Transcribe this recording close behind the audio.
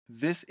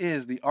This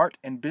is the Art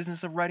and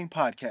Business of Writing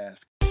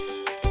podcast.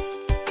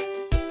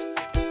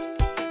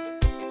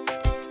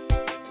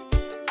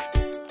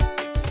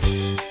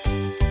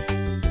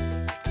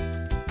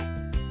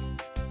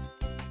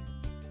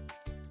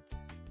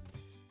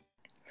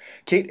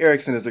 Kate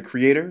Erickson is a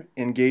creator,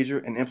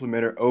 engager, and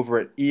implementer over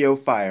at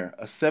EOFire,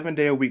 a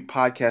 7-day-a-week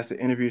podcast that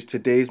interviews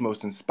today's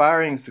most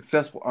inspiring and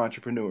successful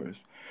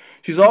entrepreneurs.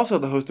 She's also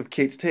the host of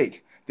Kate's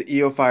Take, the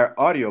EOFire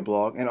Audio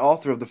Blog, and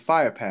author of The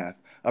Fire Path,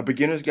 a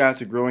beginner's guide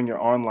to growing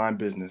your online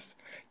business.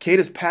 Kate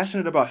is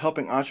passionate about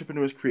helping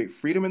entrepreneurs create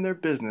freedom in their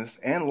business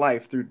and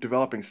life through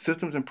developing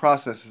systems and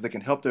processes that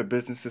can help their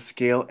businesses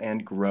scale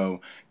and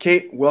grow.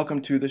 Kate,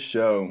 welcome to the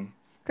show.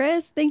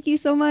 Chris, thank you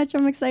so much.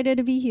 I'm excited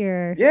to be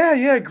here.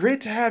 Yeah,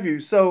 great to have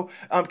you. So,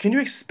 can you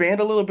expand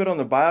a little bit on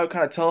the bio?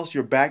 Kind of tell us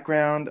your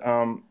background,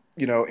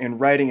 in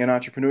writing and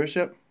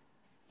entrepreneurship?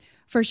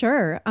 For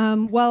sure.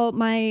 Well,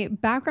 my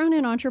background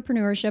in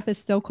entrepreneurship is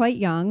still quite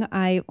young.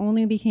 I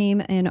only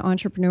became an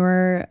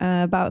entrepreneur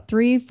about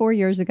 3-4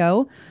 years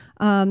ago.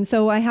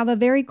 So I have a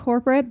very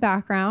corporate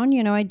background.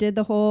 I did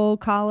the whole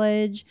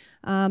college.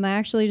 I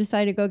actually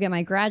decided to go get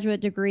my graduate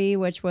degree,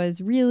 which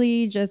was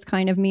really just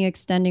kind of me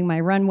extending my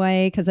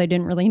runway because I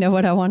didn't really know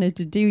what I wanted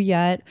to do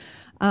yet.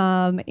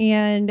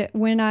 And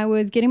when I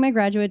was getting my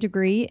graduate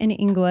degree in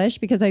English,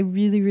 because I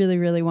really, really,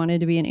 really wanted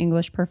to be an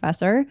English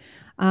professor,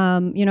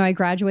 I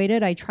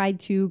graduated. I tried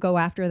to go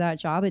after that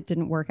job. It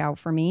didn't work out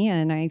for me.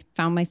 And I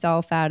found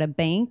myself at a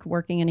bank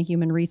working in a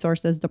human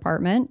resources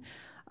department.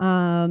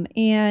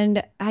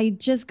 And I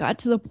just got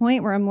to the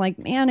point where I'm like,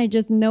 man, I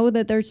just know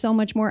that there's so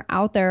much more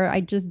out there. I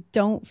just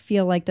don't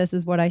feel like this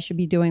is what I should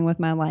be doing with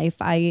my life.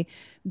 I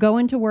go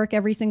into work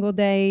every single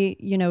day,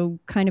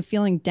 kind of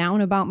feeling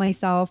down about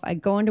myself. I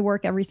go into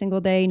work every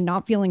single day,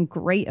 not feeling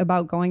great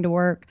about going to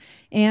work.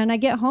 And I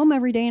get home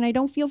every day and I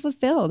don't feel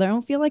fulfilled. I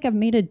don't feel like I've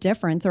made a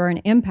difference or an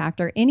impact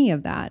or any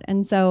of that.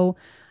 And so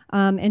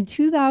in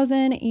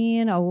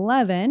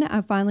 2011,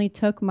 I finally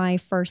took my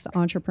first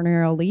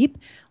entrepreneurial leap,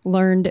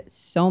 learned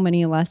so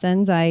many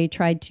lessons. I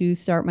tried to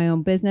start my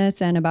own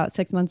business, and about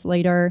 6 months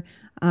later,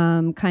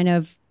 kind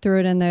of threw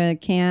it in the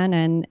can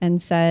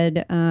and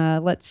said,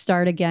 let's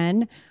start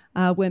again.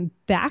 Went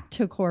back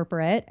to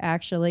corporate,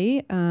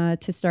 actually,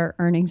 to start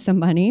earning some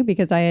money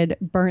because I had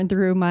burned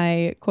through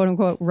my quote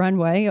unquote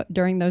runway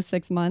during those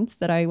 6 months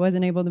that I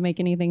wasn't able to make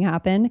anything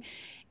happen.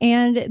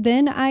 And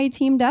then I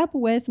teamed up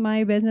with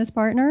my business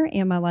partner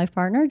and my life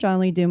partner, John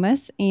Lee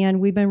Dumas, and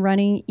we've been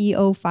running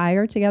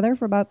EOFire together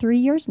for about 3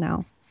 years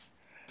now.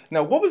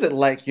 Now, what was it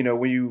like,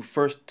 when you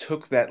first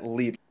took that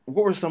leap?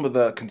 What were some of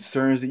the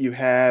concerns that you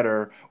had,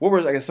 or what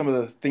were, some of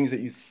the things that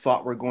you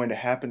thought were going to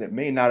happen that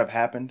may not have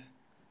happened?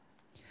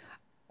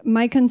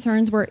 My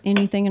concerns were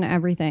anything and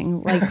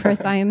everything. Like,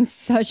 Chris, I am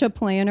such a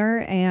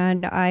planner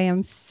and I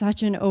am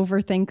such an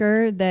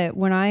overthinker that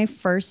when I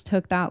first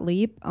took that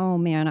leap, oh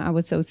man, I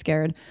was so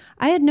scared.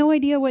 I had no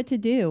idea what to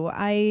do.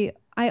 I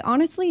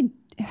honestly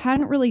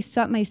hadn't really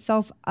set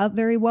myself up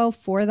very well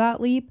for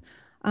that leap.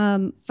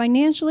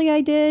 Financially,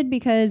 I did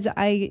because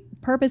I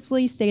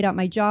purposefully stayed at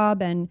my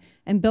job and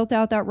built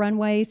out that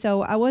runway.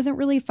 So I wasn't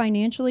really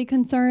financially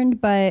concerned,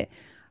 but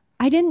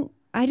I didn't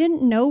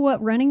know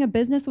what running a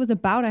business was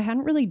about. I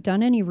hadn't really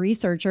done any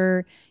research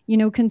or,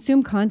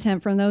 consumed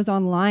content from those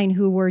online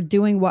who were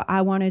doing what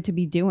I wanted to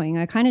be doing.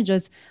 I kind of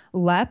just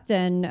leapt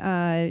and,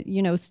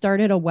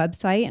 started a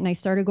website, and I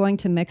started going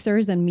to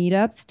mixers and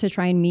meetups to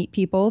try and meet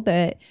people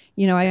that,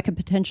 I could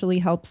potentially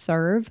help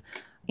serve.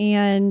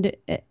 And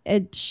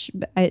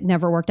it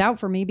never worked out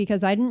for me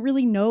because I didn't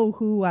really know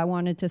who I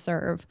wanted to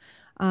serve.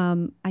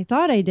 I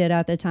thought I did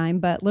at the time,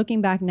 but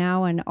looking back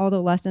now and all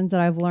the lessons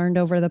that I've learned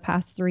over the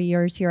past 3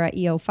 years here at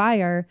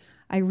EOFire,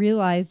 I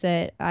realized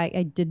that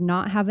I did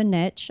not have a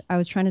niche. I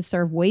was trying to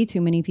serve way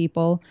too many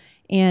people.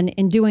 And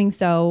in doing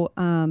so,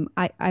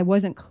 I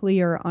wasn't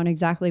clear on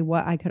exactly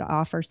what I could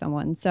offer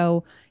someone.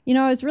 So,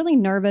 I was really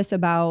nervous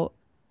about,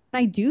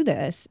 I do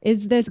this,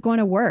 is this going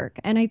to work?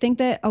 And I think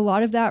that a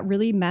lot of that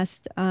really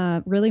messed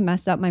up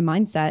my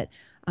mindset.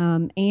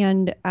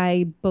 And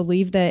I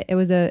believe that it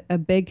was a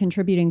big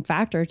contributing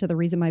factor to the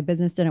reason my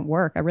business didn't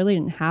work. I really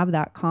didn't have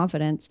that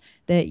confidence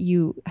that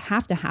you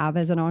have to have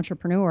as an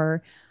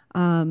entrepreneur.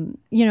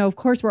 Of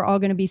course, we're all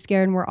going to be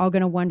scared and we're all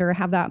going to wonder,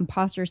 have that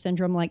imposter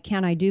syndrome, like,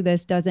 can I do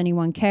this? Does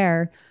anyone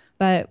care?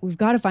 But we've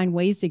got to find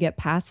ways to get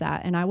past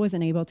that. And I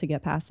wasn't able to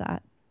get past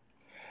that.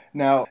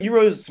 Now, you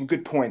raised some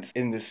good points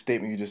in this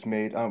statement you just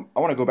made. I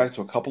want to go back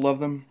to a couple of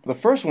them. The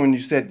first one, you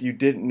said you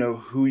didn't know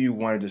who you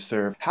wanted to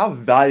serve. How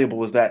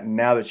valuable is that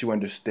now that you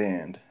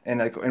understand?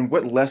 And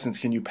what lessons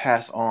can you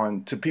pass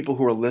on to people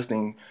who are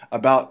listening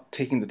about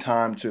taking the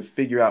time to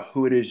figure out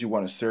who it is you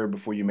want to serve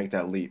before you make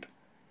that leap?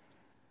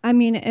 I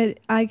mean,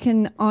 I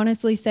can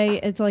honestly say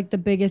it's like the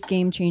biggest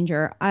game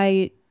changer.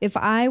 If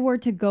I were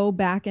to go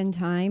back in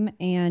time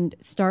and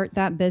start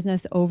that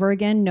business over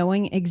again,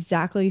 knowing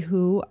exactly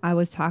who I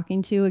was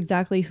talking to,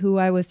 exactly who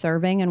I was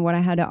serving and what I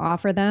had to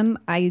offer them,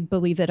 I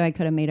believe that I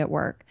could have made it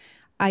work.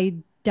 I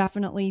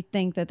definitely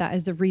think that that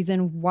is the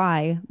reason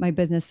why my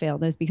business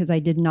failed, is because I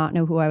did not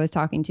know who I was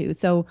talking to.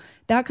 So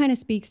that kind of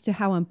speaks to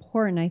how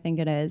important I think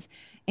it is.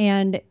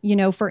 And,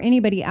 for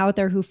anybody out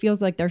there who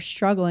feels like they're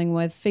struggling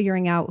with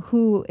figuring out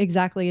who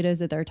exactly it is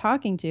that they're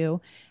talking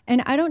to,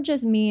 and I don't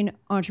just mean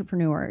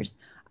entrepreneurs,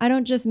 I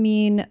don't just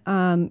mean,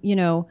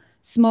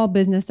 small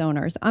business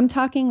owners. I'm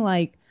talking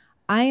like,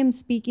 I am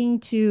speaking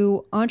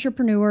to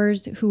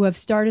entrepreneurs who have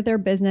started their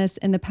business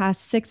in the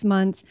past 6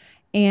 months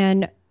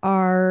and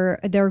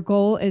their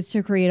goal is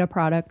to create a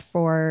product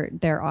for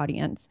their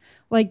audience.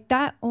 Like,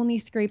 that only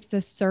scrapes the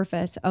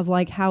surface of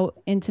like how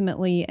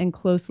intimately and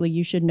closely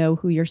you should know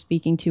who you're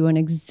speaking to and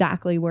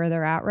exactly where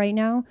they're at right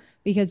now,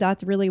 because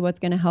that's really what's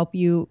going to help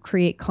you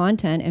create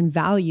content and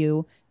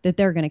value that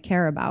they're going to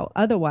care about.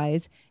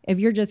 Otherwise, if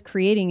you're just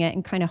creating it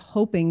and kind of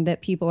hoping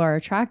that people are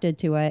attracted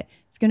to it,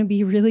 it's going to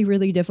be really,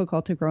 really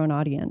difficult to grow an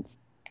audience.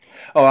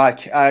 Oh,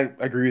 I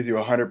agree with you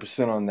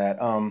 100% on that.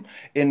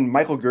 In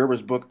Michael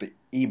Gerber's book, The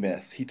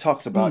E-Myth, he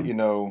talks about,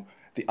 Mm.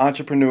 the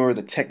entrepreneur,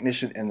 the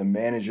technician, and the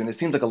manager. And it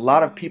seems like a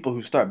lot of people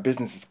who start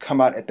businesses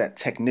come out at that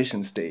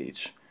technician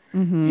stage.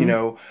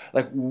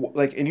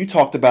 Mm-hmm. And you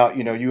talked about,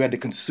 you had to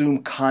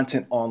consume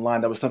content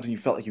online. That was something you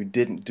felt like you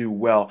didn't do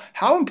well.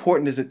 How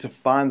important is it to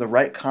find the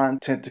right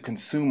content to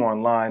consume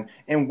online?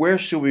 And where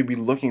should we be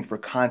looking for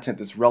content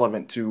that's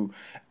relevant to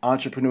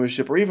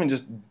entrepreneurship or even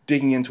just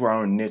digging into our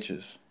own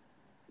niches?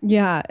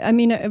 Yeah, I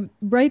mean,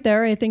 right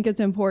there, I think it's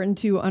important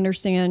to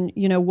understand,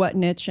 what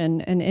niche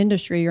and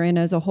industry you're in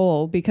as a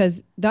whole,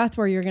 because that's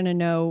where you're going to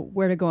know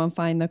where to go and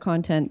find the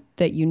content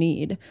that you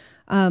need.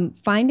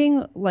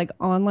 Finding like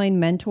online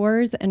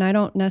mentors, and I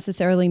don't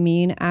necessarily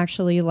mean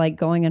actually like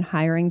going and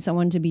hiring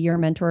someone to be your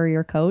mentor or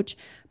your coach,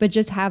 but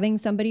just having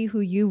somebody who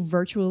you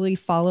virtually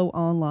follow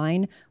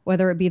online,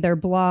 whether it be their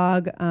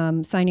blog,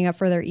 signing up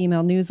for their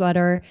email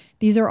newsletter.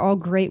 These are all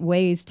great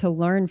ways to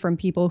learn from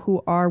people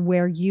who are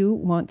where you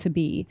want to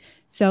be.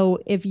 So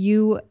if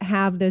you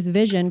have this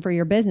vision for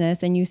your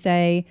business and you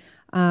say,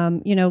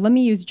 let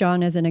me use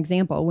John as an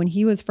example. When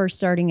he was first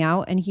starting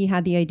out and he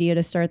had the idea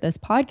to start this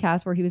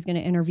podcast where he was going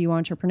to interview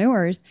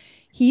entrepreneurs,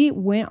 he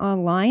went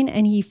online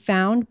and he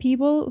found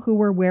people who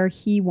were where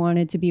he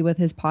wanted to be with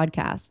his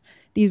podcast.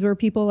 These were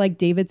people like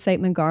David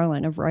Siteman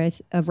Garland of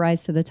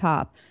Rise to the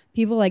Top,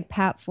 people like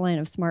Pat Flynn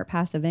of Smart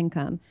Passive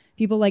Income,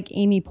 people like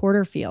Amy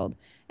Porterfield.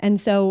 And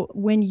so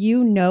when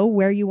you know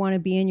where you want to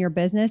be in your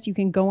business, you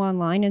can go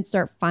online and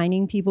start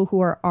finding people who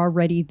are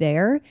already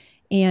there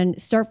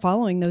and start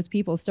following those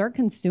people, start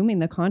consuming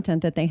the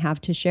content that they have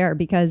to share.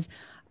 Because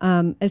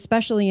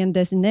especially in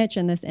this niche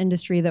and this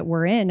industry that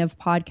we're in of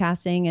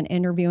podcasting and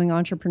interviewing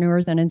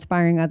entrepreneurs and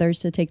inspiring others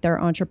to take their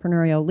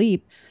entrepreneurial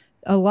leap,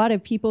 a lot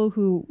of people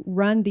who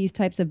run these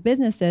types of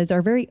businesses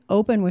are very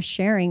open with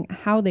sharing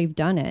how they've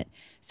done it.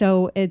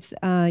 So it's,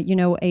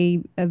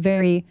 a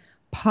very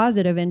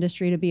positive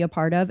industry to be a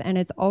part of. And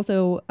it's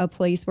also a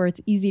place where it's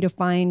easy to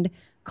find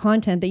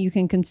content that you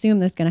can consume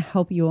that's going to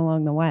help you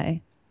along the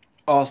way.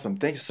 Awesome.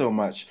 Thanks so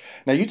much.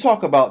 Now, you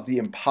talk about the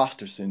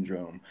imposter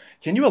syndrome.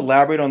 Can you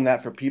elaborate on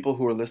that for people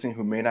who are listening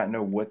who may not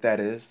know what that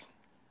is?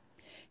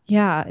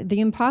 Yeah, the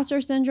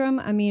imposter syndrome,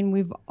 I mean,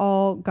 we've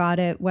all got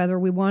it, whether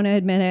we want to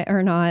admit it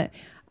or not.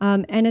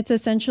 And it's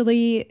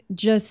essentially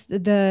just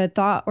the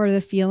thought or the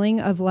feeling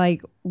of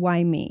like,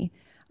 why me?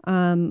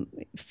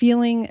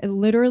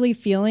 Literally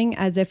feeling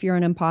as if you're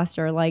an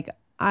imposter. Like,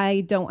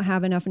 I don't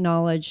have enough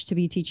knowledge to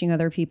be teaching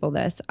other people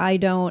this. I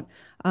don't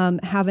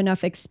have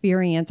enough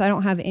experience. I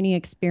don't have any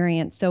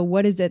experience. So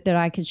what is it that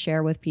I could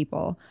share with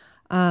people?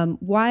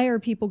 Why are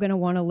people going to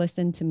want to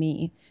listen to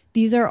me?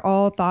 These are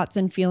all thoughts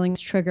and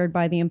feelings triggered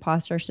by the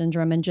imposter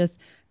syndrome, and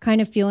just kind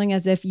of feeling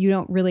as if you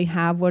don't really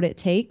have what it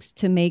takes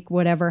to make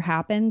whatever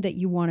happen that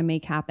you want to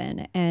make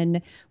happen.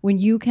 And when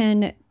you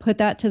can put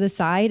that to the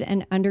side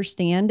and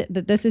understand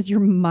that this is your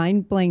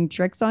mind playing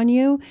tricks on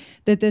you,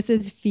 that this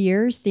is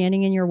fear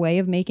standing in your way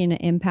of making an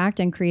impact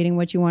and creating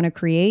what you want to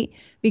create,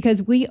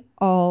 because we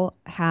all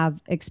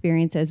have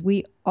experiences,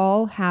 we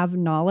all have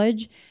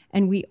knowledge,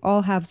 and we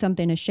all have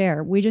something to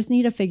share. We just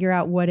need to figure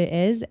out what it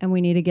is, and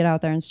we need to get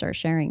out there and start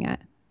sharing it.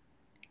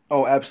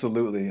 Oh,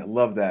 absolutely. I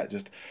love that.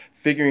 Just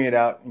figuring it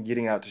out and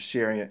getting out to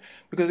sharing it.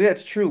 Because yeah,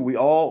 it's true.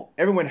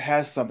 Everyone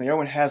has something.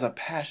 Everyone has a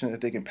passion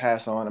that they can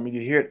pass on. I mean,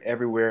 you hear it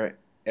everywhere,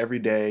 every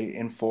day,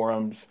 in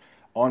forums,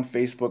 on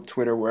Facebook,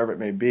 Twitter, wherever it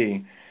may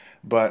be.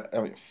 But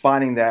I mean,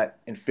 finding that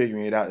and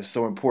figuring it out is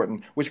so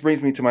important. Which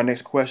brings me to my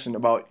next question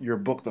about your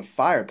book, The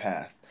Fire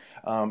Path.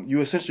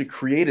 You essentially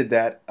created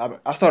that.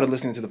 I started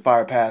listening to The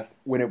Fire Path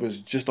when it was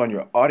just on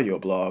your audio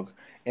blog.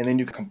 And then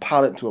you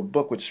compile it into a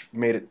book, which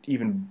made it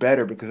even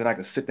better because then I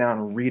could sit down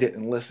and read it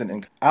and listen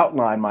and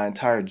outline my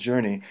entire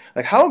journey.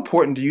 Like, how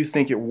important do you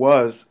think it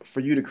was for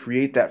you to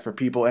create that for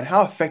people, and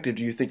how effective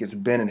do you think it's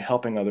been in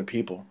helping other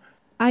people?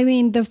 I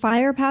mean, the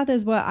fire path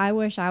is what I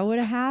wish I would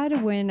have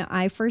had when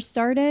I first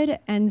started.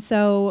 And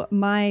so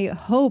my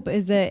hope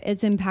is that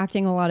it's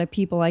impacting a lot of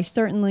people. I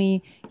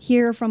certainly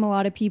hear from a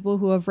lot of people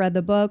who have read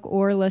the book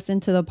or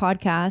listened to the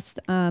podcast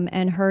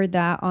and heard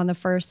that on the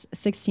first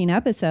 16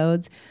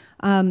 episodes.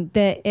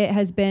 that it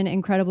has been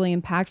incredibly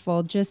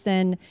impactful just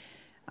in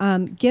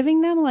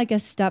giving them like a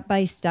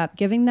step-by-step,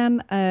 giving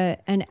them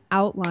an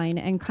outline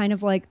and kind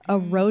of like a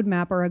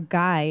roadmap or a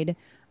guide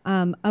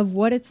of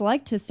what it's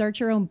like to start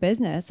your own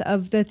business,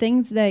 of the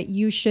things that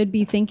you should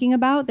be thinking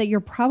about that you're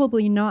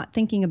probably not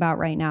thinking about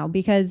right now.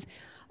 Because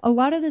a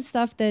lot of the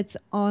stuff that's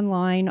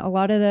online, a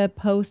lot of the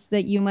posts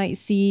that you might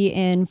see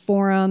in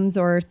forums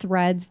or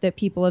threads that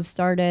people have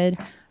started,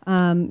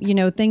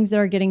 things that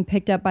are getting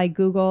picked up by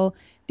Google,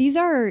 these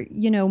are,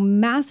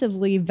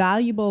 massively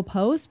valuable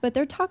posts, but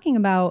they're talking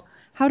about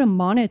how to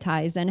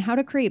monetize and how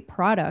to create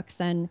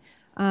products and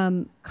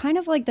kind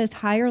of like this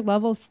higher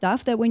level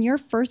stuff that when you're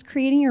first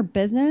creating your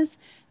business,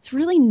 it's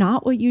really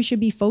not what you should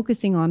be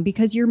focusing on,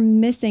 because you're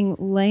missing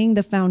laying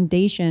the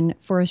foundation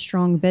for a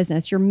strong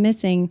business. You're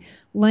missing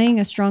laying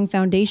a strong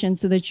foundation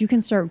so that you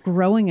can start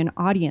growing an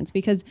audience,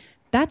 because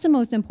that's the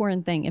most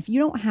important thing. If you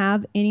don't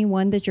have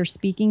anyone that you're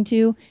speaking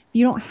to, if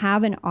you don't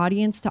have an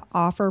audience to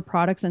offer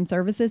products and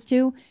services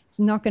to, it's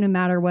not going to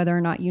matter whether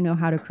or not you know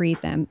how to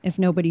create them if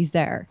nobody's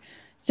there.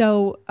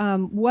 So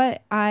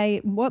what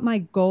my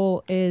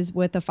goal is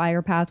with the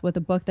Fire Path, with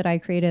the book that I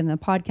created in the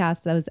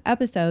podcast, those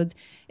episodes,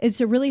 is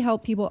to really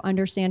help people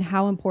understand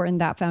how important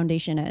that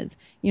foundation is.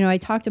 I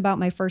talked about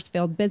my first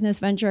failed business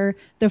venture.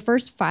 The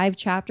first 5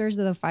 chapters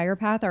of the Fire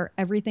Path are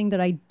everything that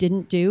I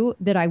didn't do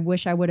that I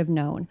wish I would have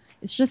known.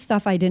 It's just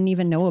stuff I didn't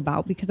even know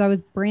about because I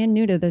was brand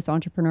new to this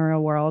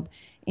entrepreneurial world.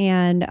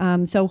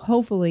 And so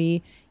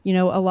hopefully, a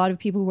lot of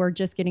people who are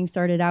just getting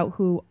started out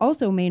who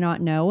also may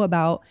not know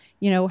about,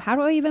 how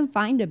do I even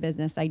find a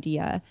business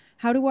idea?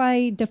 How do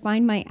I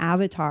define my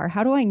avatar?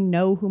 How do I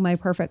know who my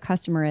perfect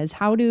customer is?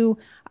 How do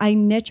I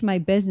niche my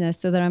business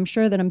so that I'm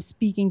sure that I'm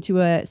speaking to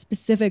a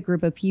specific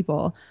group of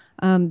people?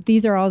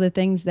 These are all the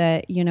things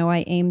that,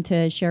 I aim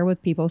to share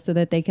with people so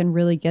that they can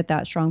really get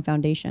that strong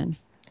foundation.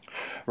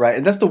 Right.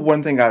 And that's the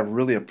one thing I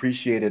really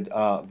appreciated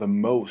the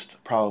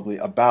most probably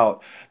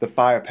about the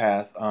Fire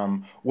Path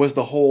was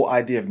the whole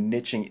idea of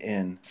niching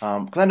in.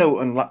 Because I know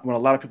when a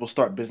lot of people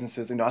start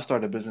businesses, I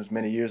started a business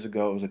many years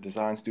ago. It was a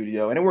design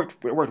studio, and it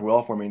worked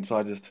well for me until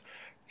I just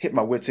hit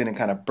my wits end and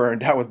kind of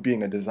burned out with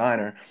being a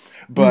designer.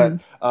 But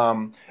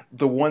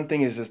the one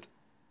thing is just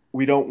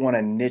we don't want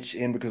to niche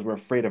in because we're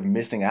afraid of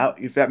missing out,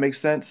 if that makes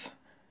sense.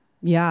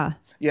 Yeah.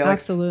 Yeah,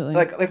 absolutely.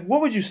 Like, what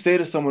would you say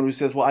to someone who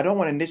says, "Well, I don't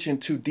want to niche in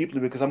too deeply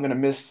because I'm going to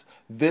miss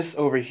this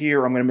over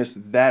here, or I'm going to miss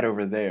that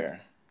over there"?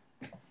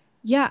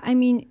 Yeah, I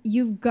mean,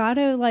 you've got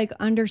to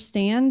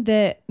understand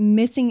that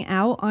missing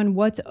out on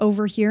what's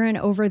over here and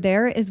over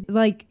there is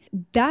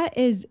that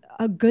is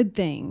a good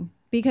thing.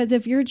 Because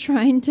if you're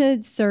trying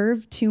to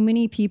serve too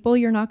many people,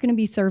 you're not going to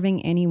be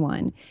serving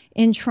anyone.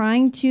 In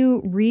trying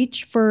to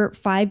reach for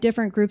 5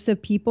 different groups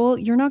of people,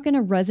 you're not going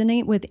to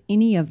resonate with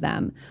any of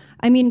them.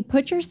 I mean,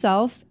 put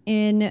yourself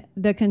in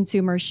the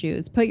consumer's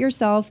shoes. Put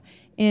yourself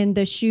in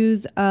the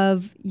shoes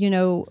of,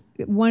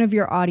 one of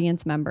your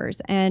audience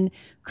members. And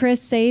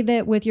Chris, say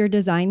that with your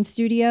design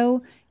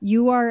studio,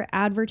 you are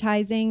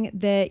advertising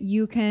that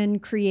you can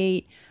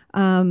create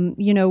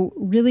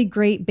really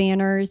great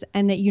banners,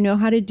 and that you know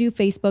how to do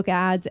Facebook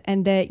ads,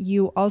 and that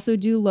you also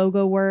do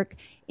logo work,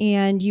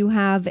 and you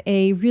have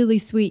a really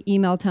sweet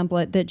email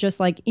template that just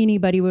like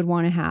anybody would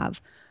want to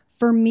have.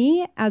 For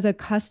me as a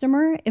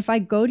customer, if I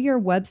go to your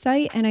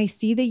website and I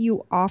see that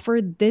you offer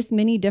this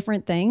many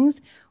different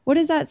things, what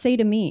does that say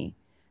to me?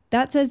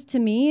 That says to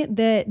me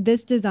that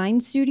this design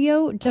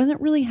studio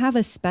doesn't really have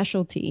a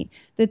specialty,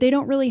 that they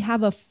don't really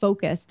have a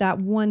focus, that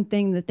one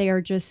thing that they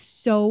are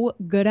just so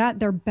good at.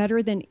 They're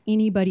better than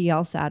anybody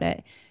else at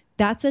it.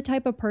 That's the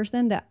type of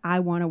person that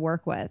I want to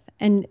work with.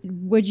 And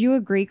would you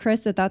agree,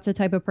 Chris, that that's the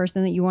type of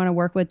person that you want to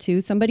work with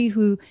too? Somebody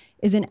who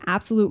is an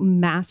absolute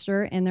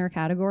master in their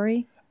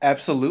category?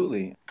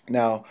 Absolutely.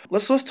 Now,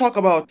 let's talk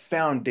about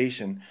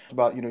foundation.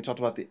 You talked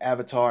about the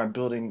avatar and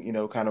building,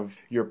 kind of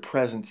your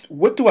presence.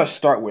 What do I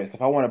start with?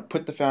 If I want to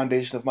put the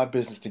foundation of my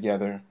business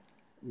together,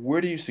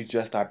 where do you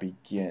suggest I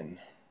begin?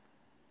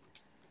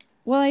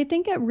 Well, I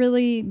think it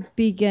really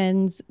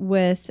begins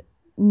with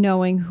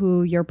knowing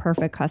who your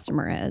perfect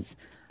customer is.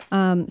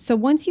 So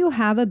once you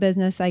have a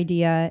business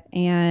idea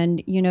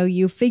and,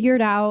 you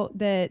figured out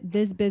that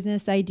this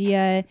business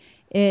idea,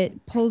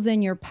 it pulls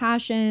in your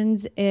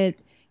passions,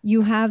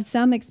 you have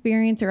some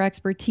experience or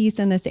expertise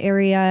in this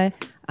area.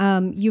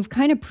 You've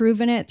kind of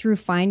proven it through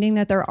finding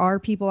that there are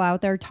people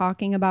out there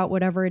talking about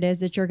whatever it is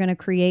that you're going to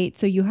create.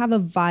 So you have a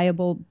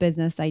viable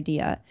business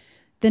idea.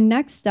 The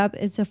next step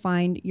is to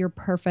find your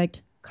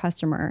perfect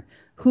customer.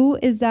 Who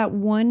is that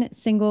one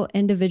single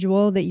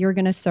individual that you're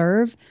going to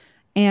serve?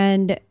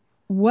 And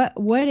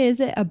what is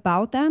it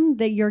about them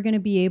that you're going to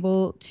be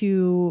able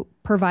to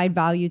provide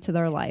value to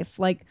their life?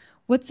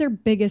 What's their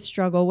biggest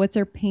struggle? What's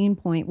their pain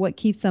point? What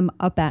keeps them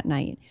up at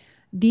night?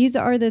 These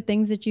are the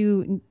things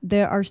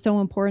that are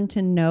so important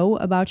to know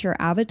about your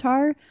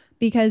avatar,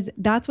 because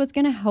that's what's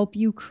going to help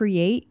you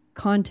create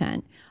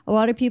content. A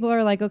lot of people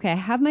are like, okay, I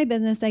have my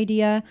business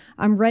idea.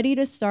 I'm ready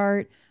to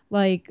start.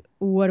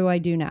 What do I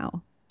do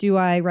now? Do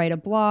I write a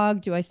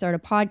blog? Do I start a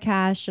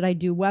podcast? Should I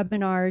do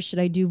webinars? Should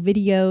I do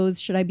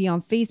videos? Should I be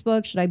on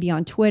Facebook? Should I be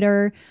on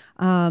Twitter?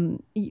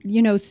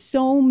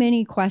 So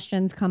many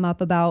questions come up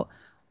about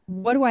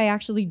what do I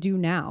actually do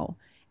now?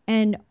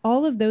 And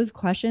all of those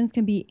questions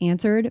can be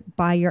answered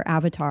by your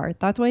avatar.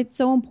 That's why it's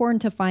so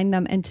important to find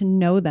them and to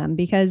know them,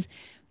 because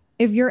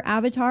if your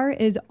avatar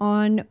is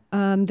on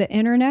the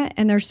internet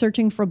and they're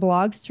searching for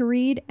blogs to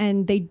read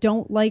and they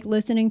don't like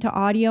listening to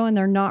audio and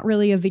they're not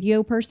really a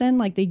video person,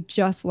 like they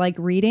just like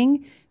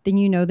reading, then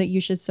you know that you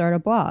should start a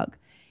blog.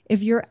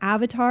 If your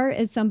avatar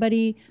is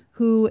somebody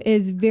who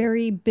is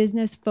very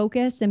business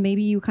focused and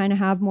maybe you kind of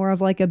have more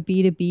of like a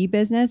B2B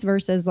business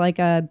versus like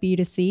a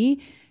B2C,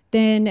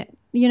 then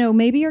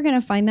maybe you're going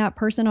to find that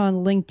person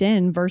on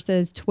LinkedIn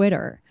versus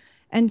Twitter.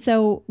 And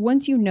so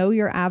once you know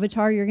your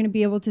avatar, you're going to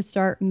be able to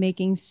start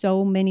making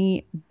so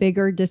many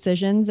bigger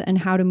decisions and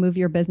how to move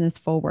your business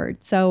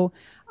forward. So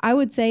I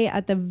would say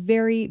at the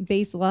very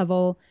base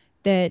level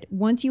that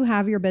once you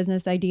have your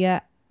business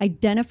idea,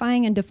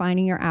 identifying and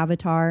defining your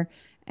avatar,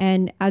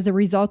 and as a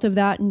result of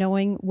that,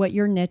 knowing what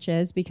your niche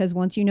is, because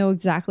once you know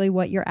exactly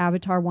what your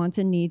avatar wants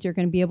and needs, you're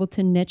going to be able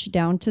to niche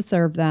down to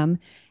serve them.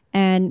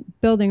 And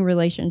building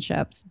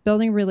relationships.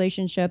 Building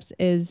relationships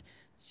is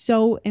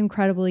so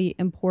incredibly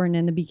important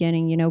in the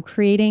beginning,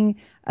 creating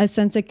a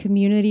sense of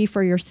community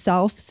for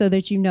yourself so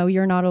that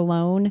you're not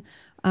alone.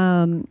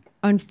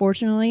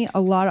 Unfortunately, a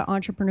lot of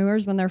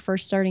entrepreneurs, when they're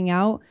first starting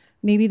out,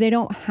 maybe they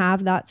don't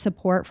have that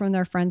support from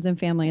their friends and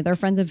family. Their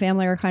friends and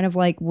family are kind of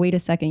like, wait a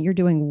second, you're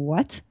doing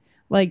what?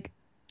 Like,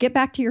 get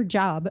back to your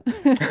job.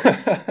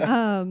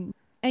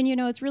 And,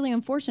 it's really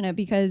unfortunate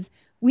because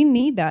we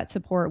need that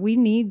support. We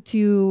need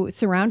to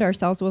surround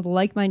ourselves with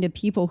like-minded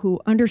people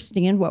who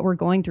understand what we're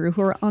going through,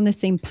 who are on the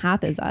same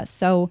path as us.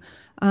 So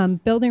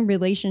building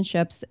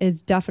relationships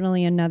is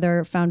definitely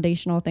another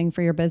foundational thing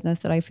for your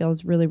business that I feel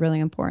is really, really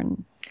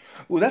important.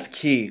 Well, that's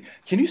key.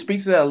 Can you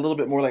speak to that a little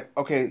bit more? Like,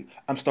 okay,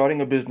 I'm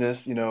starting a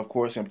business, of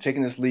course, I'm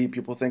taking this leap.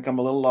 People think I'm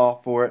a little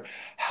off for it.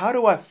 How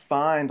do I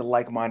find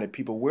like-minded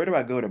people? Where do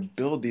I go to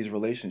build these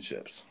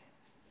relationships?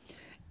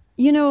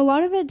 A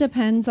lot of it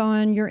depends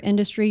on your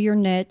industry, your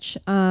niche,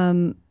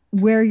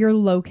 where you're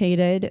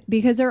located,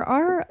 because there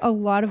are a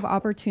lot of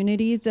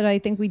opportunities that I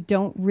think we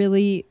don't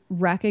really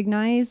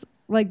recognize,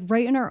 like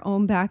right in our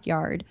own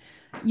backyard.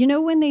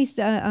 When they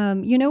say,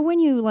 when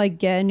you like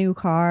get a new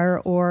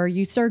car or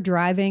you start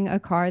driving a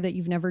car that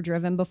you've never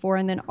driven before,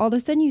 and then all of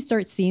a sudden you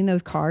start seeing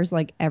those cars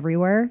like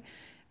everywhere.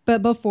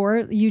 But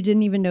before you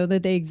didn't even know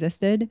that they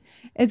existed.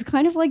 It's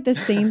kind of like the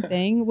same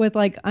thing with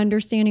like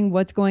understanding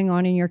what's going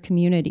on in your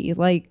community.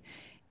 Like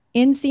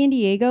in San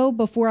Diego,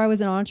 before I was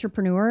an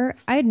entrepreneur,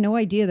 I had no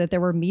idea that there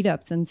were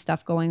meetups and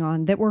stuff going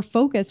on that were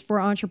focused for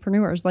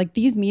entrepreneurs. Like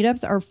these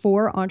meetups are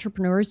for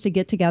entrepreneurs to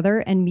get together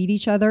and meet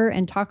each other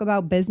and talk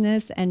about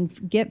business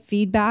and get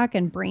feedback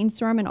and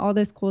brainstorm and all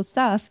this cool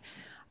stuff.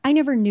 I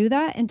never knew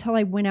that until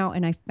I went out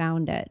and I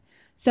found it.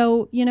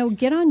 So,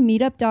 get on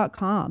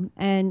meetup.com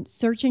and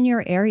search in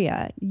your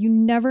area. You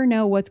never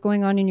know what's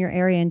going on in your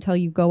area until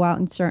you go out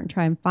and start and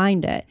try and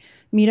find it.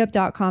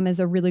 Meetup.com is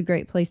a really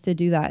great place to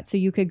do that. So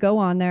you could go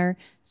on there,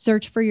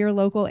 search for your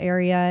local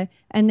area,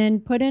 and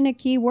then put in a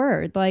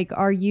keyword. Like,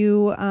 are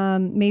you,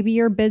 maybe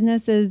your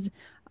business is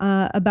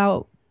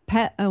about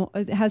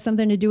it has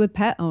something to do with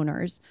pet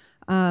owners.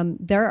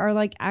 There are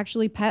like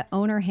actually pet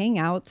owner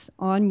hangouts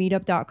on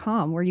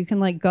meetup.com where you can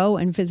like go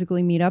and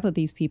physically meet up with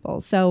these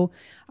people. So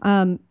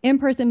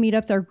in-person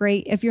meetups are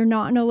great. If you're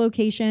not in a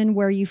location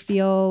where you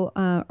feel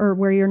or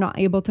where you're not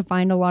able to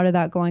find a lot of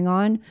that going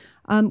on,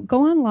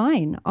 go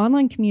online.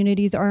 Online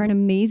communities are an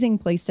amazing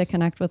place to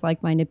connect with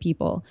like-minded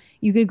people.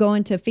 You could go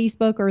into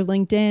Facebook or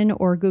LinkedIn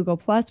or Google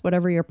Plus,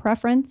 whatever your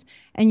preference,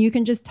 and you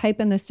can just type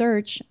in the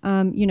search,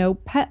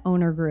 pet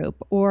owner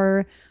group,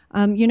 or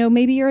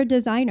maybe you're a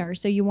designer,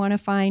 so you want to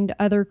find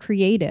other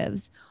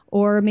creatives,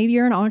 or maybe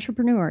you're an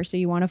entrepreneur, so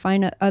you want to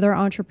find other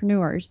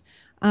entrepreneurs.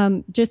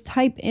 Just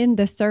type in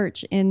the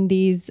search in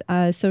these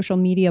social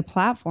media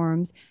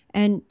platforms,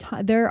 and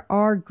there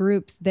are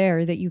groups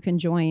there that you can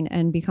join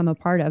and become a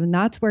part of. And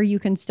that's where you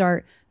can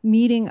start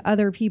meeting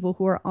other people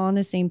who are on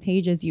the same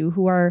page as you,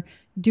 who are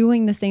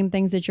doing the same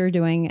things that you're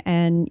doing,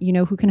 and,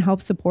 who can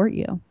help support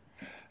you.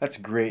 That's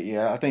great.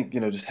 Yeah, I think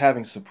just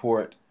having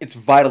support, it's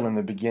vital in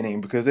the beginning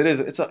because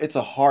it's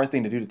a hard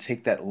thing to do, to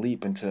take that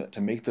leap and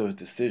to make those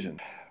decisions.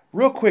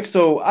 Real quick,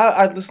 so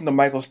I listened to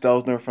Michael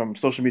Stelzner from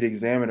Social Media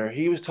Examiner.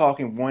 He was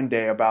talking one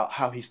day about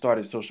how he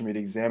started Social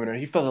Media Examiner.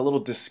 He felt a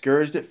little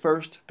discouraged at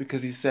first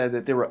because he said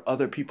that there were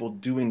other people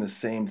doing the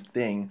same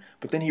thing.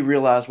 But then he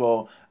realized,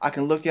 well, I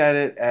can look at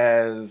it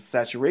as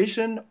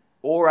saturation,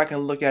 or I can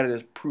look at it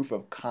as proof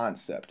of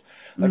concept.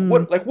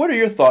 What are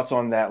your thoughts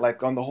on that?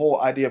 Like on the whole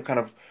idea of kind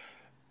of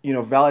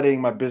validating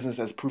my business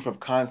as proof of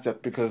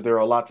concept because there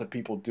are lots of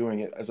people doing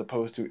it, as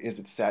opposed to, is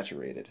it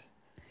saturated?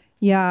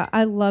 Yeah,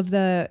 I love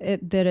that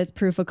it's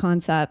proof of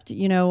concept.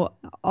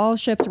 All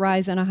ships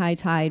rise in a high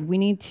tide. We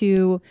need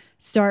to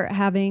start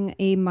having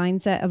a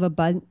mindset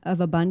of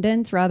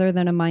abundance rather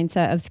than a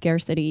mindset of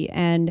scarcity.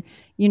 And,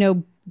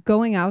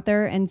 going out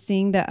there and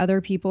seeing that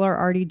other people are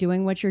already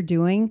doing what you're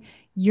doing,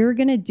 you're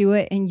going to do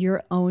it in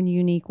your own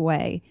unique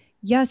way.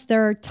 Yes,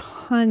 there are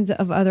tons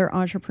of other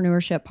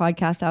entrepreneurship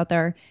podcasts out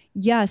there.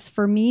 Yes,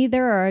 for me,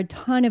 there are a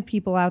ton of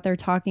people out there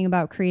talking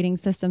about creating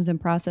systems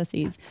and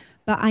processes.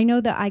 But I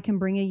know that I can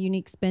bring a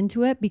unique spin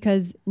to it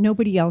because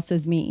nobody else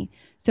is me.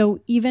 So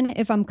even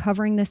if I'm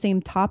covering the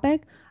same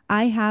topic,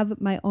 I have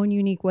my own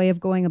unique way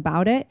of going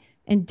about it,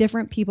 and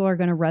different people are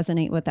going to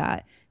resonate with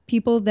that.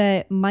 People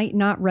that might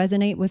not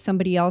resonate with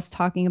somebody else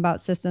talking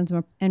about systems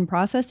and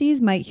processes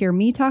might hear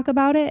me talk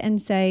about it and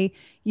say,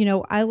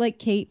 I like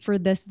Kate for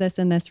this, this,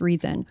 and this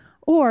reason.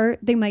 Or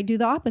they might do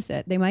the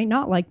opposite. They might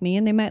not like me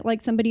and they might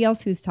like somebody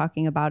else who's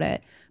talking about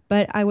it.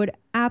 But I would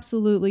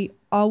absolutely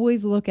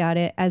always look at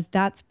it as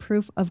that's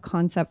proof of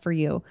concept for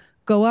you.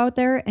 Go out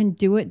there and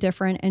do it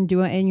different and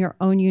do it in your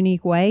own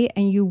unique way,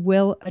 and you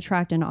will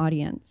attract an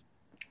audience.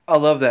 I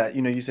love that.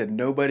 You said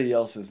nobody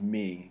else is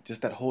me.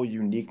 Just that whole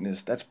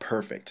uniqueness. That's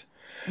perfect.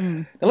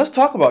 Now let's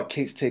talk about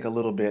Kate's Take a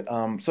little bit.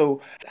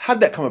 So how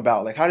did that come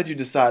about? Like, how did you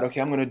decide,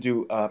 okay, I'm going to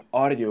do an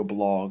audio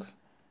blog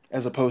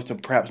as opposed to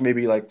perhaps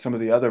maybe like some of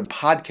the other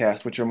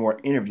podcasts, which are more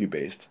interview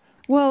based?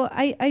 Well,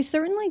 I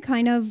certainly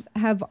kind of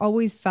have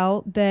always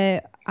felt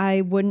that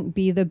I wouldn't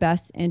be the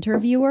best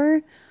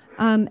interviewer.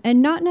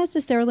 And not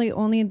necessarily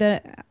only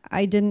that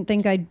I didn't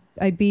think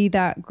I'd be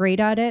that great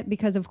at it,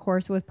 because of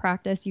course with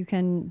practice you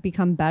can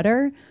become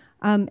better.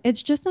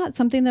 It's just not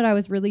something that I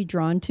was really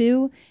drawn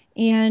to.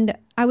 And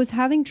I was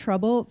having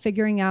trouble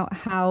figuring out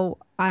how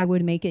I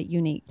would make it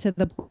unique, to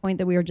the point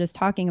that we were just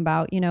talking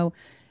about.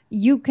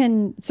 You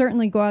can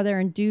certainly go out there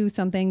and do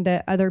something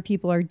that other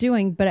people are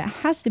doing, but it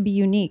has to be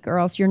unique or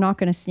else you're not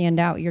going to stand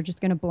out. You're just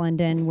going to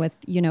blend in with,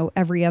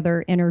 every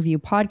other interview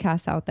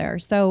podcast out there.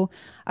 So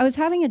I was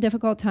having a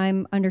difficult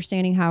time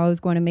understanding how I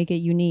was going to make it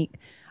unique.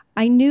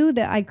 I knew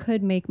that I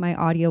could make my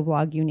audio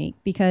blog unique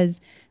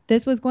because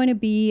this was going to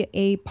be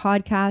a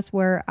podcast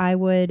where I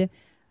would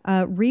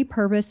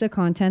repurpose the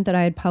content that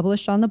I had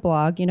published on the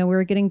blog. We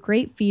were getting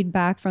great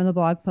feedback from the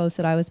blog posts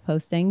that I was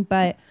posting,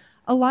 but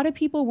a lot of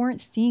people weren't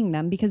seeing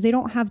them because they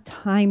don't have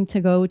time to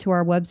go to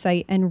our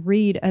website and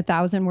read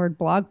 1,000-word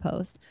blog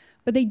post.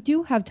 But they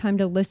do have time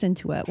to listen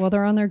to it while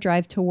they're on their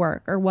drive to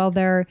work, or while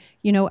they're,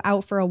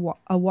 out for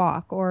a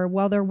walk, or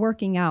while they're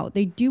working out.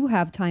 They do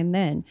have time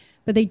then,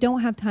 but they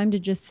don't have time to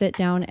just sit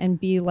down and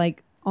be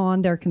like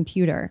on their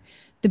computer.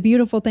 The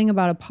beautiful thing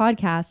about a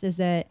podcast is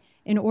that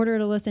in order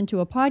to listen to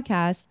a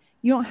podcast,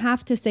 you don't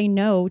have to say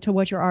no to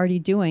what you're already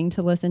doing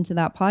to listen to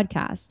that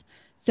podcast.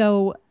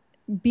 So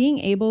being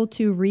able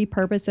to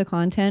repurpose the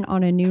content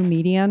on a new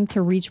medium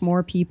to reach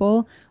more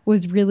people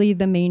was really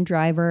the main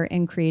driver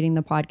in creating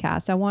the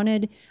podcast.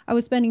 I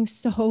was spending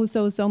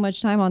so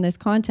much time on this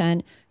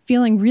content,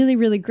 feeling really,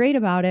 really great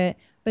about it,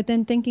 but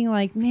then thinking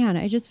like, man,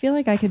 I just feel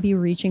like I could be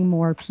reaching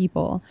more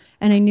people.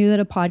 And I knew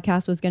that a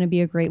podcast was going to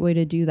be a great way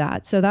to do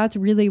that. So that's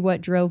really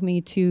what drove me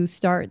to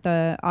start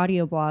the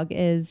audio blog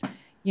is,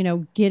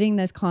 getting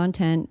this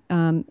content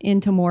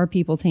into more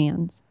people's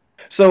hands.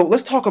 So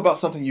let's talk about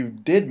something you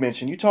did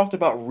mention. You talked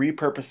about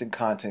repurposing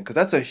content, because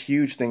that's a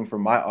huge thing for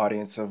my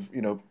audience of,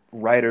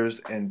 writers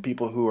and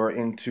people who are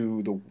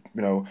into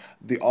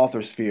the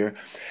author sphere.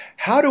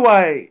 How do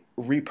I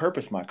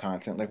repurpose my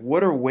content? Like,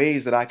 what are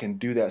ways that I can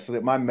do that so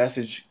that my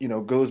message,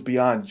 goes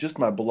beyond just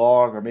my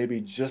blog or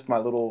maybe just my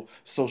little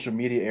social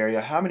media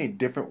area? How many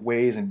different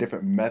ways and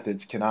different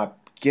methods can I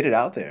get it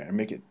out there and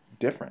make it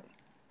different?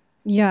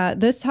 Yeah,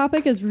 this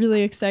topic is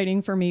really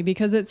exciting for me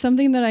because it's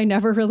something that I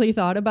never really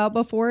thought about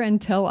before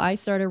until I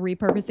started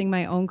repurposing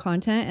my own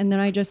content. And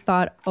then I just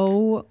thought,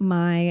 oh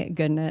my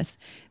goodness,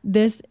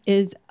 this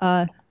is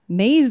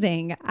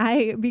amazing.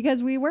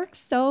 Because we work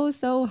so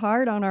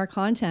hard on our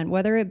content,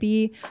 whether it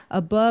be a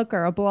book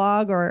or a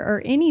blog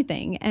or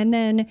anything. And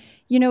then,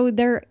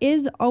 there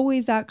is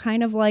always that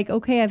kind of like,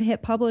 okay, I've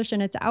hit publish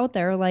and it's out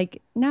there.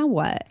 Like, now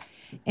what?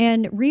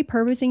 And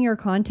repurposing your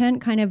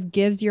content kind of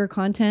gives your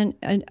content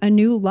a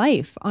new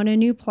life on a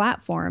new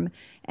platform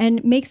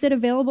and makes it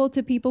available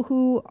to people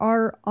who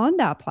are on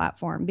that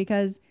platform.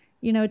 Because,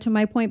 to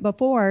my point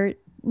before,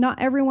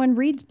 not everyone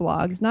reads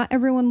blogs, not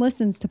everyone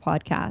listens to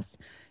podcasts.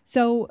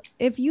 So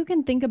if you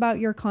can think about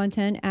your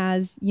content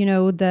as,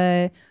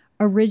 the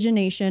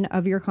origination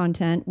of your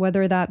content,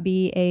 whether that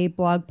be a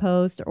blog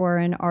post or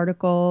an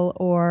article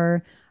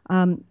or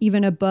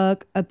even a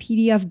book, a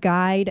PDF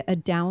guide, a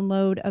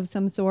download of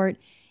some sort,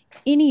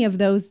 any of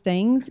those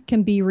things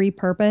can be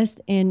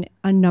repurposed in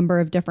a number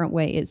of different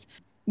ways.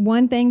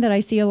 One thing that I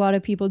see a lot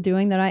of people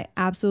doing that I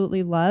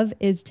absolutely love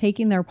is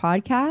taking their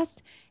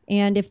podcast,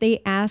 and if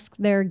they ask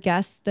their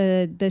guests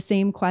the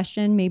same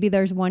question, maybe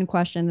there's one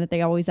question that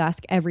they always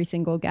ask every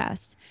single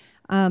guest.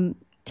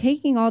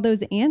 Taking all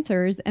those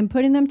answers and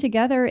putting them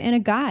together in a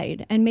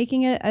guide and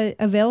making it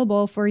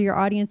available for your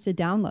audience to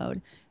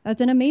download.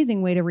 That's an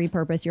amazing way to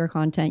repurpose your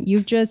content.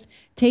 You've just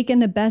taken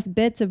the best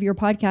bits of your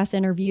podcast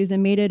interviews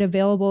and made it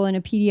available in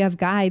a PDF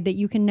guide that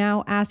you can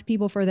now ask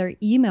people for their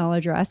email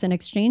address in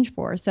exchange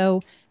for.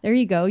 So there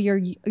you go. You're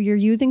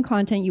using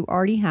content you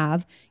already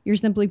have. You're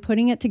simply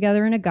putting it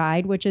together in a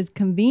guide, which is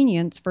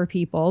convenience for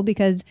people,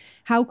 because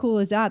how cool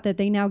is that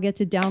they now get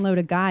to download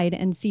a guide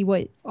and see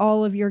what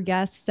all of your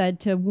guests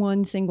said to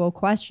one single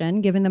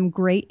question, giving them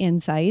great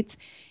insights.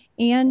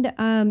 And,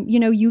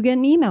 you get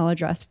an email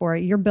address for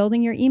it. You're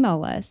building your email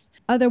list.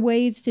 Other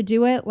ways to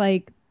do it,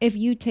 like if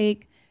you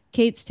take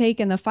Kate's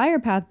Take and the Fire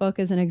Path book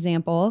as an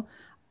example,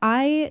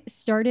 I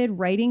started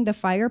writing the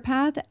Fire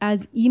Path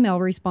as email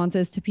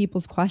responses to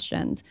people's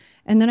questions.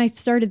 And then I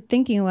started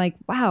thinking like,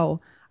 wow,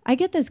 I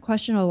get this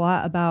question a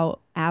lot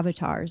about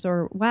avatars,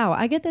 or wow,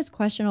 I get this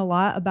question a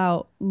lot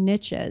about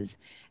niches.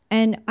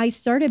 And I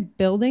started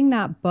building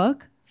that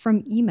book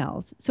from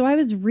emails. So I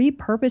was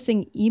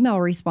repurposing email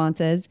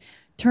responses,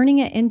 turning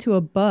it into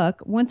a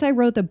book. Once I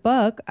wrote the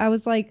book, I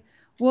was like,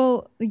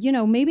 well,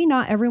 maybe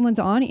not everyone's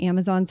on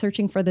Amazon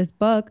searching for this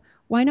book.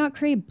 Why not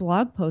create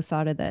blog posts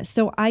out of this?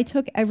 So I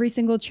took every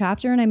single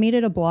chapter and I made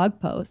it a blog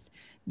post.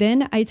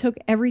 Then I took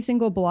every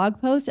single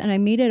blog post and I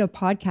made it a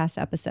podcast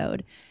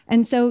episode.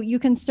 And so you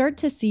can start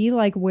to see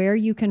like where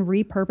you can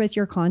repurpose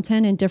your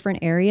content in different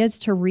areas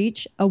to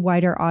reach a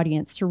wider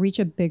audience, to reach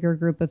a bigger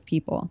group of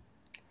people.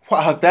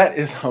 Wow, that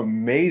is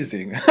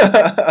amazing.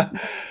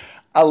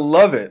 I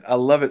love it. I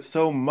love it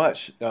so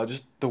much.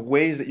 Just the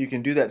ways that you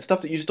can do that,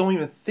 stuff that you just don't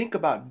even think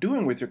about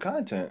doing with your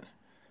content.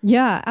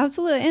 Yeah,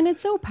 absolutely. And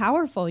it's so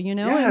powerful,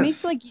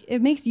 Yes.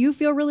 It makes you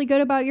feel really good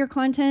about your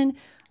content.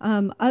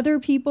 Other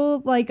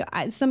people,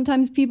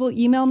 sometimes people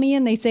email me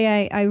and they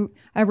say,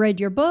 I read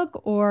your book,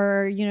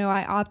 or,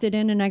 I opted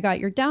in and I got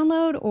your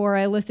download, or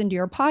I listened to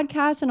your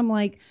podcast. And I'm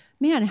like,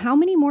 man, how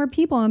many more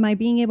people am I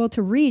being able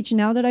to reach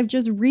now that I've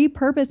just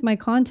repurposed my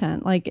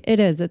content?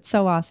 It's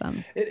so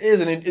awesome. It is,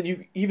 and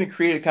you even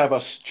created kind of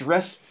a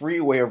stress-free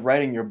way of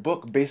writing your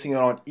book, basing it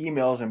on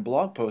emails and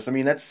blog posts. I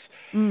mean,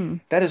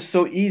 that is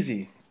so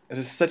easy. It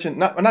is such a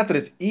not that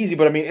it's easy,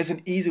 but I mean, it's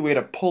an easy way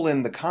to pull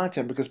in the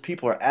content because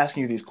people are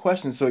asking you these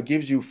questions. So it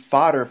gives you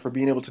fodder for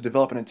being able to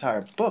develop an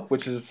entire book,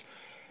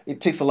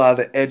 it takes a lot of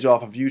the edge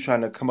off of you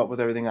trying to come up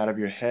with everything out of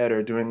your head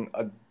or doing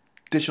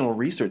additional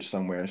research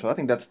somewhere. So I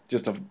think that's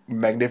just a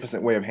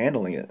magnificent way of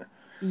handling it.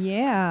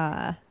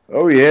 Yeah.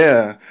 Oh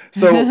yeah.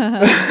 So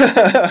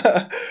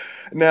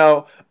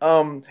now,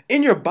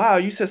 in your bio,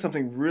 you said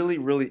something really,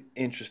 really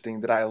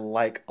interesting that I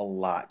like a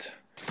lot.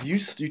 You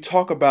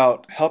talk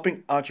about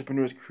helping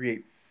entrepreneurs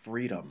create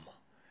freedom.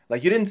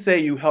 Like you didn't say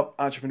you help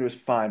entrepreneurs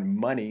find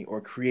money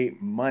or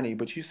create money,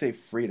 but you say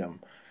freedom.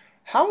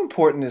 How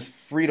important is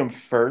freedom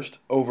first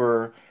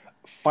over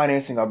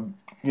financing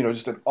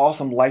just an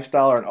awesome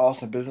lifestyle or an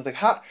awesome business?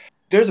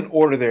 There's an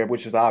order there,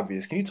 which is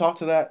obvious. Can you talk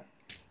to that?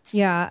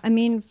 Yeah. I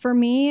mean, for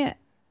me,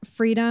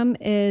 freedom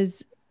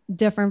is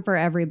different for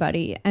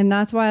everybody. And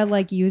that's why I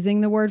like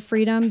using the word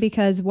freedom,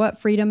 because what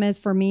freedom is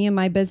for me in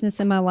my business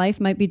and my life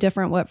might be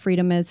different what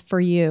freedom is for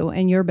you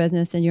and your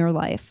business and your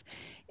life.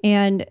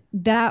 And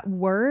that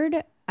word,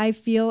 I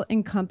feel,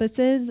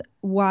 encompasses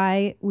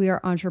why we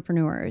are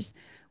entrepreneurs.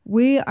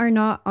 We are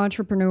not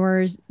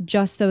entrepreneurs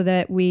just so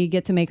that we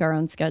get to make our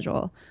own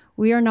schedule.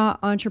 We are not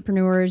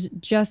entrepreneurs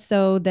just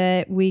so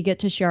that we get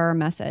to share our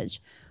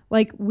message.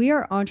 We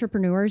are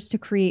entrepreneurs to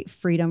create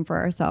freedom for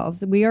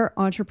ourselves. We are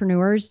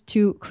entrepreneurs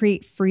to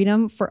create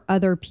freedom for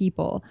other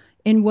people.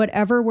 In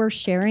whatever we're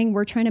sharing,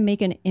 we're trying to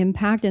make an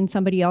impact in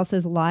somebody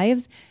else's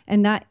lives,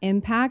 and that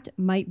impact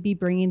might be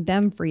bringing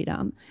them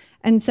freedom.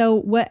 And so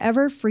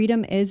whatever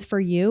freedom is for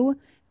you,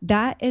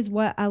 that is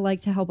what I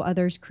like to help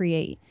others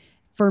create.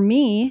 For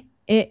me,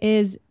 it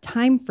is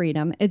time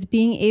freedom. It's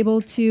being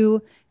able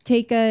to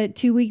take a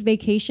 2-week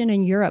vacation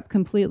in Europe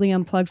completely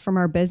unplugged from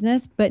our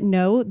business, but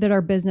know that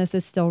our business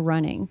is still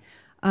running.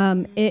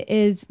 It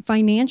is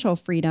financial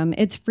freedom.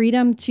 It's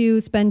freedom to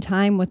spend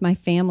time with my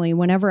family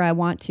whenever I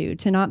want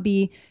to not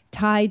be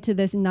tied to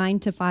this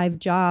 9-to-5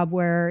 job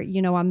where,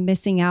 I'm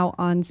missing out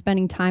on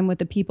spending time with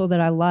the people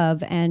that I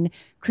love and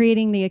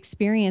creating the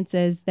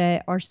experiences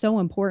that are so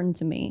important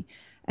to me.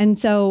 And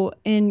so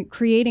in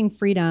creating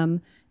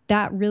freedom,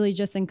 that really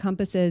just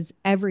encompasses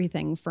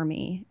everything for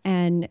me.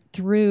 And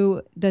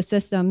through the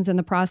systems and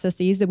the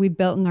processes that we've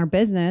built in our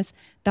business,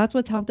 that's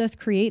what's helped us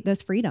create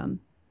this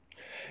freedom.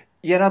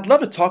 Yeah, and I'd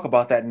love to talk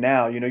about that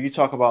now. You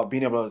talk about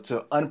being able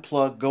to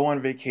unplug, go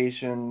on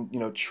vacation,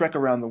 trek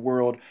around the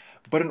world.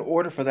 But in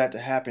order for that to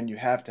happen, you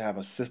have to have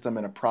a system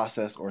and a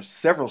process, or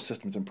several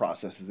systems and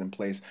processes in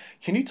place.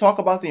 Can you talk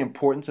about the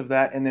importance of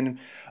that, and then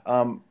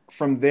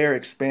from there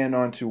expand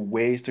on to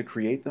ways to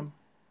create them?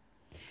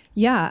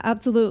 Yeah,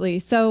 absolutely.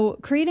 So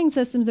creating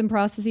systems and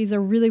processes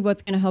are really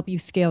what's going to help you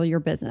scale your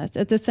business.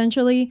 It's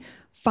essentially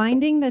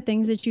finding the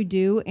things that you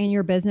do in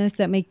your business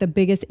that make the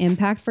biggest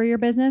impact for your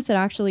business, that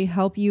actually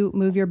help you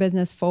move your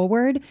business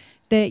forward,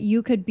 that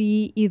you could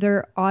be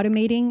either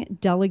automating,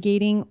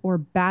 delegating, or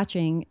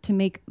batching to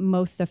make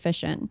most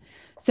efficient.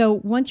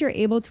 So once you're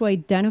able to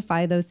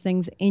identify those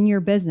things in your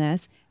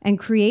business and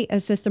create a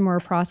system or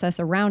a process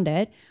around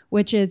it,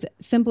 which is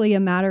simply a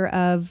matter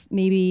of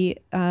maybe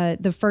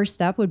the first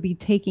step would be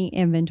taking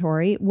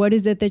inventory. What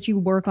is it that you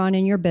work on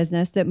in your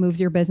business that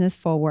moves your business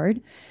forward?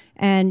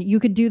 And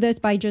you could do this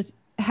by just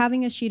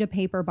having a sheet of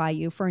paper by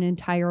you for an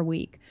entire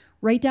week.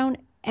 Write down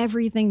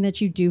everything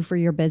that you do for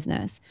your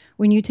business.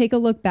 When you take a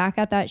look back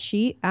at that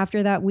sheet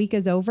after that week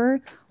is over,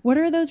 what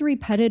are those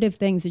repetitive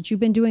things that you've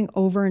been doing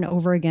over and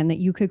over again that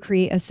you could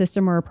create a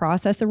system or a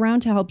process around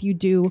to help you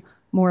do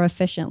more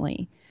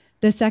efficiently?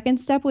 The second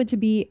step would to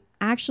be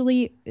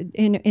actually,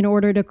 in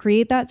order to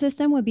create that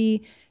system, would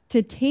be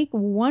to take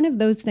one of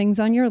those things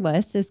on your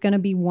list. It's going to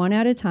be one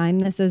at a time.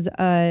 This is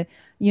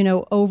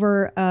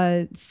over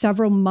a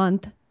several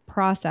month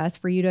process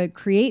for you to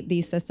create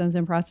these systems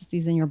and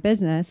processes in your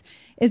business.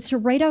 Is to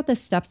write out the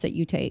steps that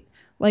you take.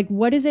 Like,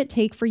 what does it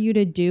take for you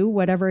to do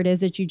whatever it is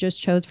that you just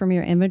chose from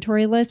your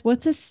inventory list?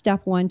 What's a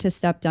step 1 to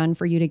step done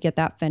for you to get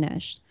that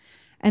finished?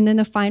 And then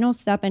the final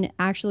step in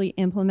actually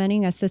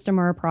implementing a system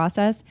or a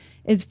process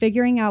is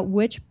figuring out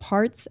which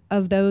parts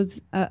of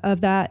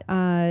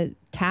that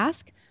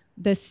task,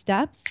 the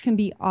steps, can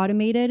be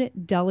automated,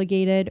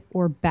 delegated,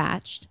 or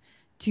batched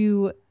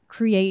to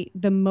create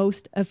the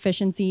most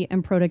efficiency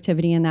and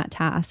productivity in that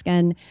task.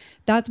 And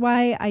that's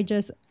why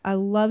I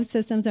love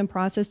systems and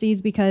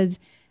processes, because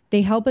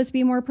they help us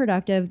be more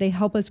productive, they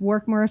help us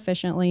work more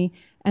efficiently,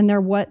 and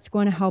they're what's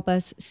going to help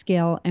us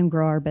scale and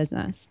grow our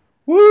business.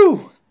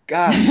 Woo!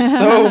 Gosh,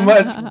 so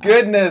much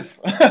goodness.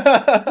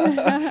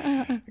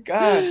 Gosh,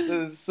 this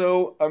is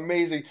so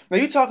amazing. Now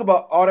you talk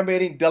about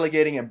automating,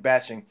 delegating, and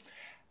batching.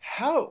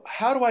 How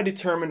do I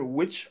determine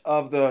which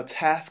of the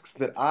tasks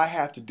that I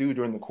have to do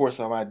during the course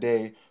of my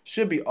day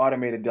should be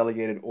automated,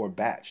 delegated, or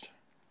batched?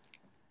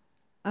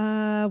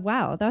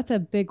 Wow, that's a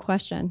big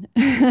question.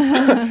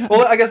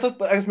 Well, I guess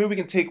maybe we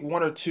can take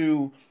one or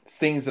two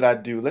things that I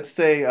do. Let's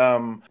say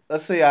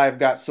I've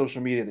got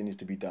social media that needs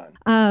to be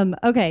done.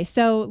 Okay,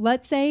 so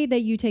let's say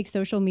that you take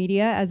social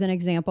media as an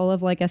example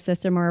of like a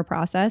system or a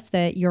process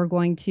that you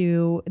want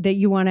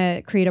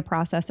to create a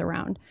process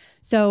around.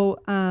 So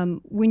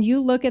when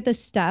you look at the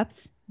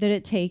steps that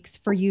it takes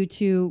for you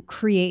to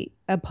create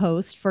a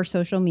post for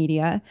social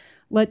media,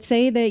 let's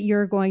say that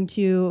you're going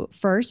to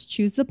first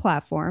choose the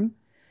platform,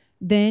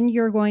 then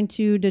you're going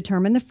to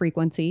determine the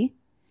frequency,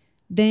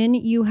 then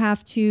you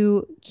have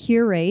to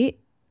curate.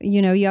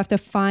 You have to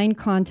find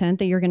content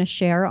that you're going to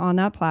share on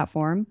that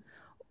platform,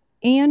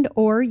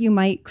 or you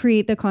might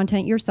create the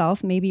content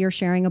yourself. Maybe you're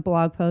sharing a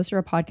blog post or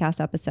a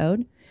podcast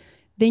episode.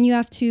 Then you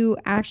have to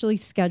actually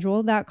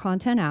schedule that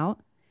content out.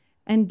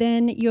 And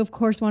then you, of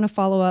course, want to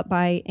follow up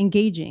by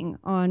engaging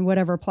on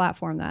whatever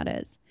platform that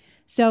is.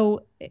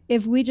 So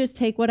if we just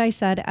take what I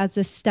said as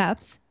the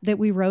steps that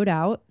we wrote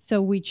out,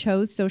 so we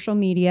chose social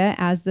media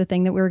as the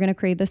thing that we were going to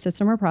create the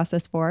system or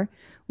process for.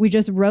 We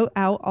just wrote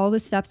out all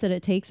the steps that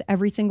it takes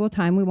every single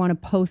time we want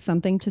to post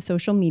something to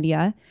social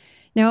media.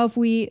 Now, if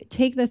we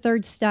take the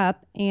third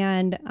step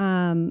and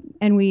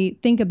we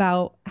think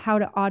about how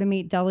to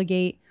automate,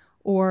 delegate,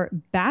 or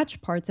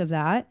batch parts of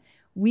that,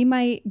 we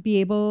might be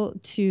able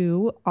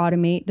to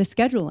automate the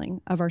scheduling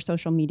of our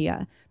social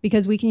media,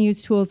 because we can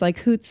use tools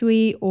like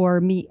Hootsuite or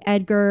Meet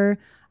Edgar,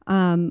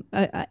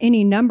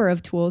 any number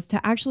of tools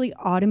to actually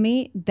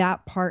automate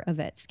that part of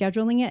it.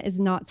 Scheduling it is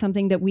not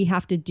something that we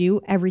have to do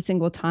every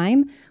single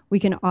time. We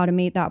can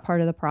automate that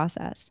part of the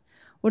process.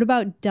 What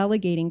about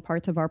delegating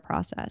parts of our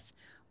process?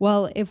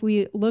 Well, if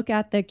we look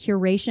at the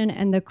curation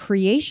and the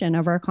creation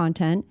of our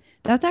content,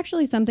 that's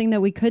actually something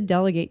that we could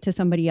delegate to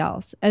somebody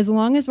else. As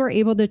long as we're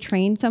able to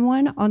train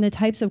someone on the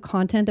types of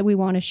content that we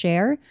want to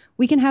share,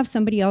 we can have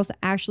somebody else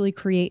actually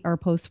create our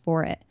post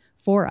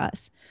for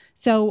us.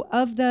 So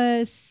of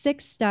the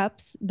 6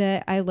 steps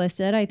that I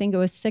listed, I think it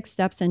was 6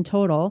 steps in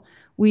total,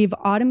 we've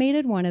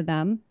automated one of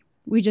them.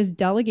 We just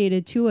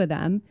delegated 2 of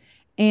them.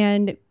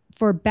 And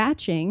for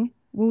batching,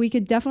 well, we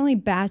could definitely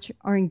batch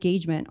our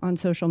engagement on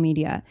social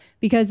media,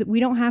 because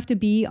we don't have to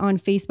be on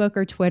Facebook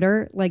or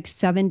Twitter like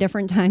 7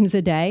 different times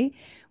a day.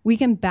 We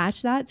can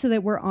batch that so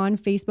that we're on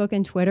Facebook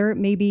and Twitter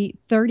maybe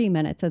 30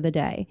 minutes of the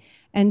day.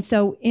 And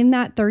so in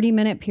that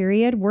 30-minute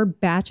period, we're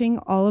batching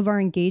all of our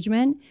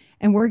engagement,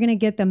 and we're going to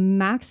get the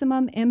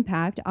maximum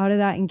impact out of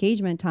that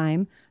engagement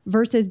time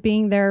versus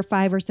being there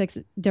 5 or 6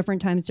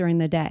 different times during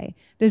the day.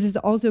 This is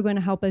also going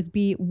to help us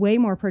be way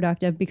more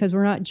productive, because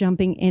we're not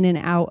jumping in and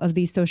out of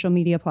these social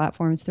media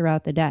platforms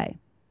throughout the day.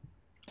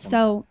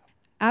 So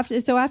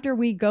after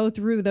we go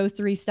through those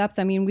 3 steps,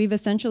 I mean, we've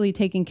essentially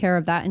taken care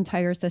of that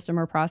entire system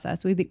or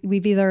process.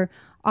 We've either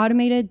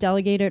automated,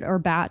 delegated, or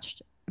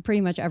batched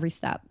pretty much every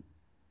step.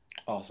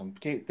 Awesome.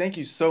 Kate, thank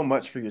you so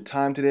much for your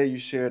time today. You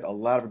shared a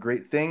lot of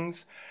great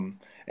things.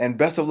 And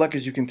best of luck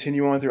as you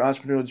continue on with your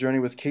entrepreneurial journey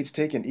with Kate's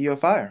Take and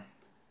EOFire.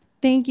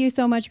 Thank you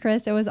so much,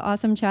 Chris. It was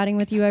awesome chatting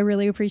with you. I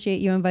really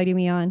appreciate you inviting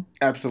me on.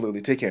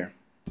 Absolutely. Take care.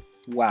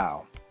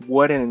 Wow.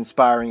 What an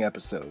inspiring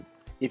episode.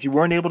 If you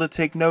weren't able to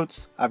take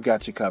notes, I've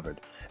got you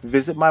covered.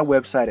 Visit my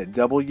website at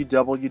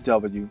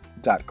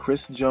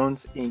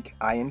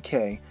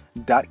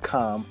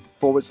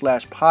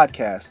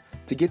www.chrisjonesinc.com/podcast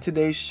to get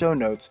today's show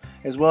notes,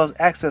 as well as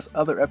access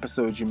other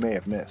episodes you may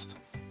have missed.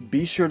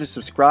 Be sure to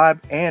subscribe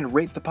and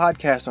rate the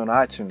podcast on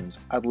iTunes.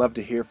 I'd love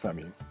to hear from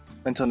you.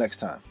 Until next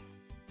time.